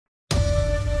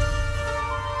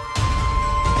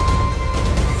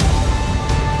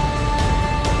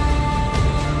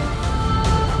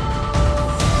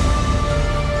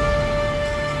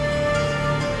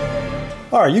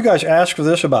Alright, you guys asked for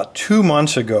this about 2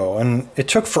 months ago, and it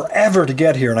took forever to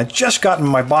get here, and I just got in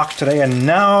my box today, and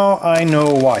now I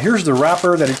know why. Here's the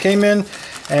wrapper that it came in,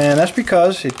 and that's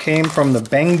because it came from the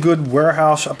Banggood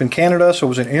warehouse up in Canada, so it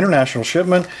was an international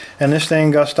shipment, and this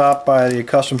thing got stopped by the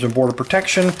Customs and Border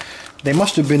Protection. They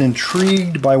must have been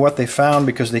intrigued by what they found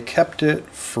because they kept it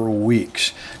for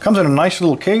weeks. Comes in a nice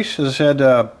little case. As I said,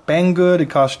 Banggood. It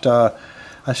cost,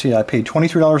 I paid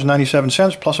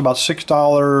 $23.97 plus about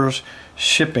 $6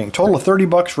 shipping. Total of 30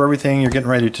 bucks for everything you're getting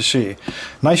ready to see.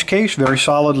 Nice case, very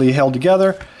solidly held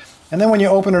together. And then when you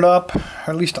open it up,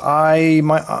 or at least I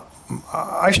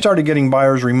started getting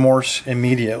buyer's remorse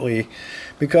immediately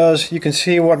because you can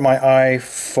see what my eye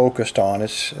focused on.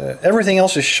 It's everything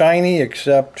else is shiny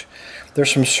except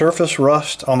there's some surface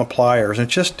rust on the pliers.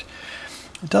 It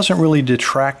doesn't really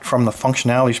detract from the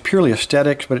functionality. It's purely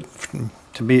aesthetics, but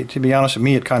to be honest with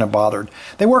me, it kind of bothered.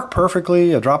 They work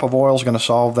perfectly. A drop of oil is going to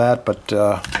solve that, but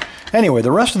anyway,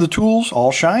 the rest of the tools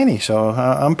all shiny, so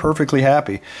I'm perfectly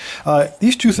happy.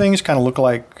 These two things kind of look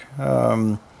like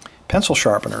pencil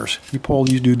sharpeners. You pull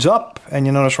these dudes up, and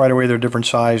you notice right away they're different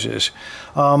sizes.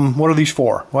 What are these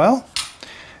for? Well,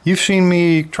 you've seen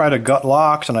me try to gut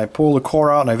locks, and I pull the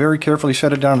core out, and I very carefully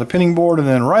set it down on the pinning board, and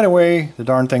then right away the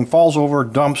darn thing falls over,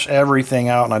 dumps everything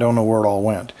out, and I don't know where it all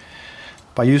went.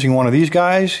 By using one of these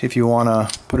guys, if you want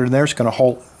to put it in there, it's going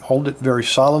to hold it very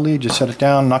solidly. Just set it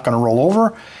down, not going to roll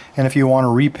over. And if you want to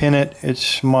repin it,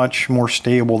 it's much more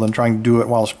stable than trying to do it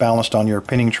while it's balanced on your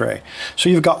pinning tray. So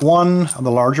you've got one, the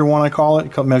larger one I call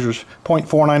it. It measures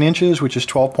 0.49 inches, which is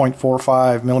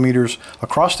 12.45 millimeters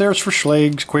across there. It's for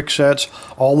Schlags, quick sets,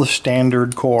 all the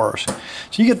standard cores.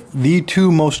 So you get the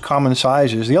two most common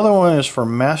sizes. The other one is for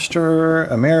Master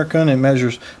American. It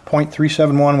measures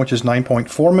 0.371, which is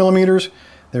 9.4 millimeters.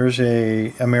 There's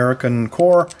a American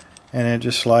core, and it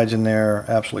just slides in there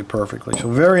absolutely perfectly. So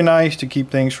very nice to keep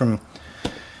things from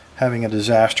having a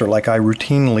disaster like I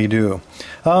routinely do.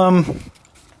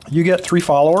 You get 3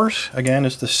 followers. Again,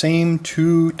 it's the same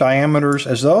 2 diameters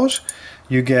as those.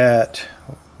 You get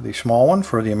the small one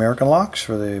for the American locks,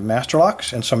 for the master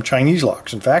locks, and some Chinese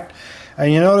locks, in fact.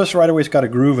 And you notice right away it's got a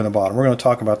groove in the bottom. We're going to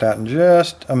talk about that in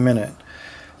just a minute.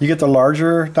 You get the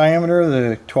larger diameter,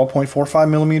 the 12.45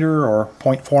 millimeter or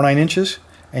 0.49 inches.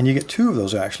 And you get 2 of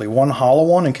those actually. One hollow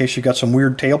one in case you got some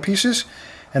weird tail pieces.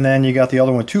 And then you got the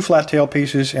other one, 2 flat tail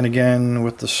pieces, and again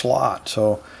with the slot.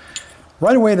 So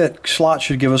right away that slot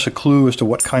should give us a clue as to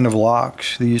what kind of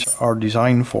locks these are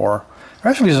designed for.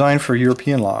 They're actually designed for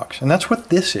European locks, and that's what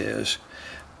this is.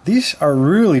 These are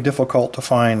really difficult to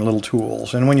find little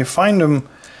tools, and when you find them,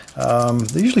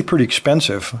 they're usually pretty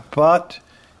expensive. But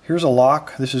here's a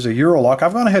lock. This is a Euro lock.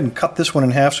 I've gone ahead and cut this one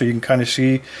in half so you can kind of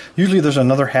see. Usually there's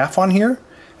another half on here.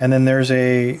 And then there's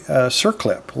a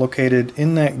circlip located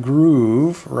in that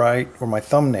groove right where my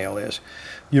thumbnail is.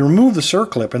 You remove the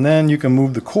circlip and then you can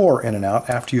move the core in and out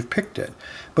after you've picked it.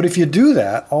 But if you do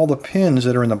that, all the pins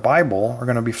that are in the Bible are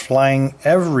going to be flying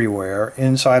everywhere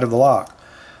inside of the lock.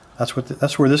 That's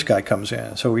where this guy comes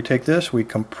in. So we take this, we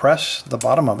compress the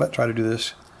bottom of it, try to do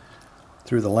this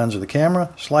through the lens of the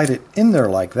camera, slide it in there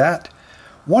like that.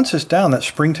 Once it's down, that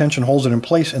spring tension holds it in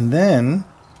place, and then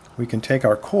we can take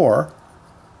our core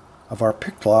of our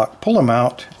pick lock, pull them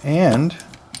out, and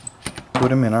put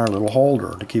them in our little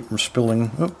holder to keep from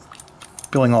spilling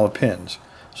all the pins.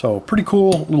 So pretty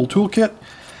cool little toolkit.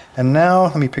 And now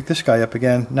let me pick this guy up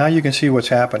again. Now you can see what's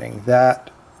happening.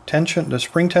 That tension, the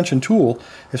spring tension tool,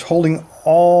 is holding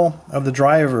all of the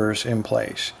drivers in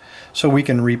place. So we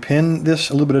can repin this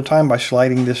a little bit of time by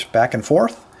sliding this back and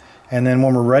forth. And then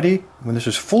when we're ready, when this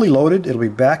is fully loaded, it'll be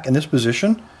back in this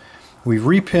position. We've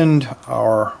repinned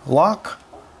our lock.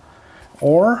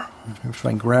 Or, if I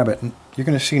can grab it, you're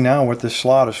going to see now what this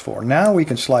slot is for. Now we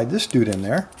can slide this dude in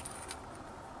there.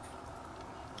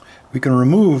 We can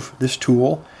remove this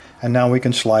tool, and now we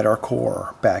can slide our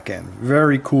core back in.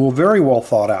 Very cool, very well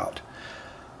thought out.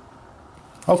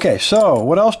 Okay, so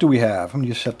what else do we have? Let me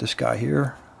just set this guy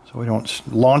here so we don't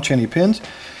launch any pins.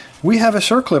 We have a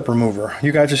circlip remover.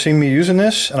 You guys have seen me using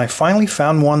this, and I finally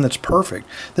found one that's perfect.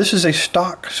 This is a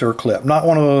stock circlip, not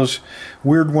one of those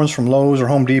weird ones from Lowe's or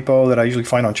Home Depot that I usually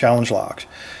find on challenge locks.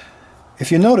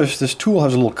 If you notice, this tool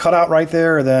has a little cutout right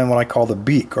there, and then what I call the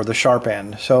beak or the sharp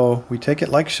end. So we take it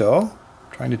like so,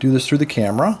 trying to do this through the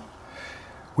camera.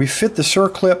 We fit the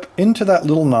circlip into that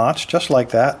little notch, just like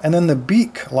that, and then the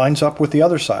beak lines up with the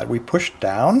other side. We push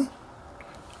down.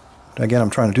 Again,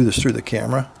 I'm trying to do this through the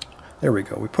camera. There we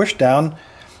go. We push down.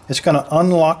 It's going to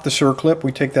unlock the circlip.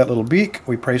 We take that little beak,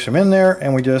 we place them in there,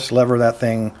 and we just lever that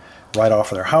thing right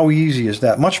off of there. How easy is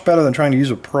that? Much better than trying to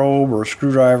use a probe or a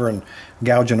screwdriver and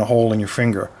gouging a hole in your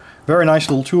finger. Very nice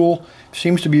little tool.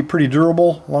 Seems to be pretty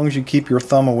durable, as long as you keep your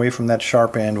thumb away from that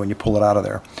sharp end when you pull it out of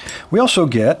there. We also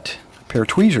get a pair of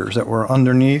tweezers that were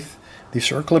underneath the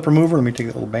circle clip remover. Let me take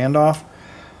the little band off.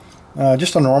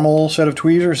 Just a normal set of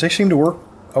tweezers. They seem to work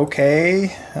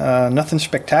okay. Nothing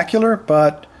spectacular,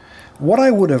 but what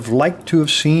I would have liked to have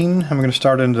seen, I'm going to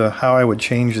start into how I would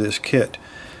change this kit.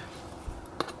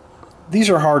 These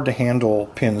are hard to handle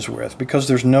pins with because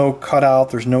there's no cutout,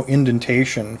 there's no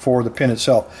indentation for the pin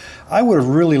itself. I would have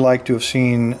really liked to have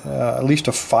seen at least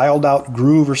a filed out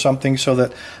groove or something so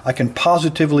that I can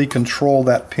positively control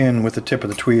that pin with the tip of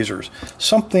the tweezers.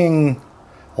 Something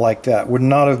like that would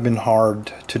not have been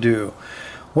hard to do.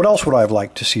 What else would I have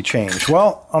liked to see changed?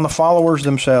 Well, on the followers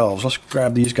themselves, let's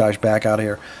grab these guys back out of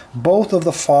here. Both of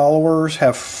the followers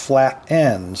have flat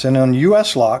ends, and on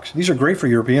US locks, these are great for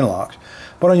European locks,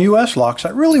 but on US locks,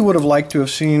 I really would have liked to have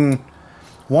seen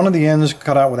one of the ends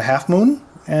cut out with a half moon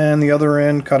and the other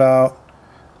end cut out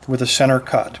with a center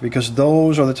cut, because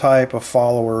those are the type of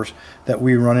followers that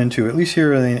we run into, at least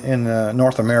here in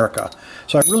North America.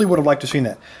 So I really would have liked to have seen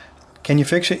that. Can you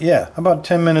fix it? Yeah, about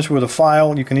 10 minutes with a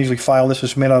file. You can easily file this.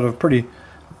 It's made out of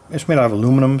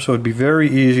aluminum, so it'd be very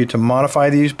easy to modify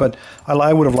these, but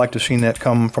I would have liked to have seen that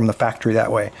come from the factory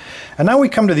that way. And now we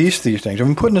come to these things. I've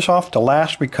been putting this off to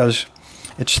last because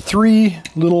it's 3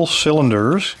 little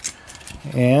cylinders,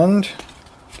 and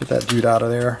get that dude out of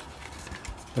there.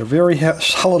 They're very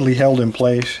solidly held in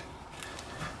place.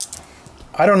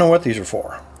 I don't know what these are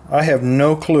for. I have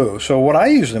no clue. So what I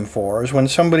use them for is when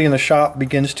somebody in the shop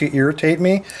begins to irritate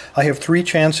me, I have 3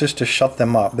 chances to shut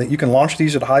them up. That you can launch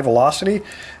these at high velocity,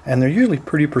 and they're usually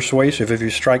pretty persuasive if you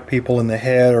strike people in the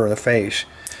head or the face.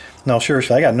 No,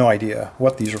 seriously, I got no idea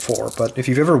what these are for, but if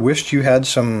you've ever wished you had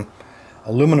some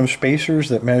aluminum spacers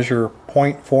that measure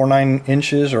 0.49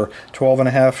 inches or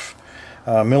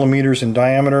 12.5 millimeters in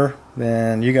diameter,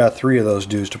 then you got 3 of those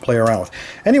dudes to play around with.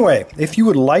 Anyway, if you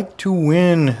would like to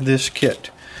win this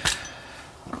kit,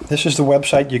 this is the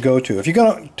website you go to. If you're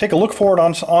going to take a look for it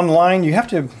online, you have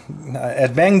to,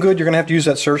 at Banggood, you're going to have to use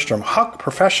that search term, HUK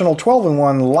Professional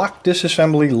 12-in-1 Lock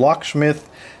Disassembly Locksmith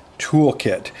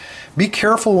Toolkit. Be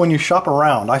careful when you shop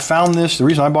around. I found this, the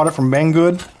reason I bought it from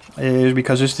Banggood is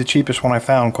because it's the cheapest one I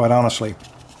found, quite honestly.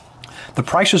 The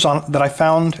prices that I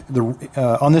found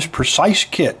on this precise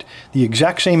kit, the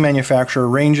exact same manufacturer,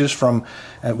 ranges from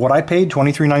what I paid,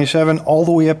 $23.97, all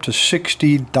the way up to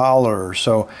 $60.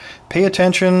 So pay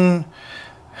attention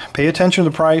to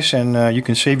the price, and you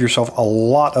can save yourself a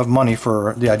lot of money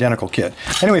for the identical kit.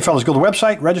 Anyway, fellas, go to the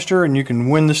website, register, and you can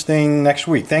win this thing next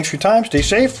week. Thanks for your time. Stay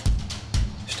safe.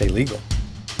 Stay legal.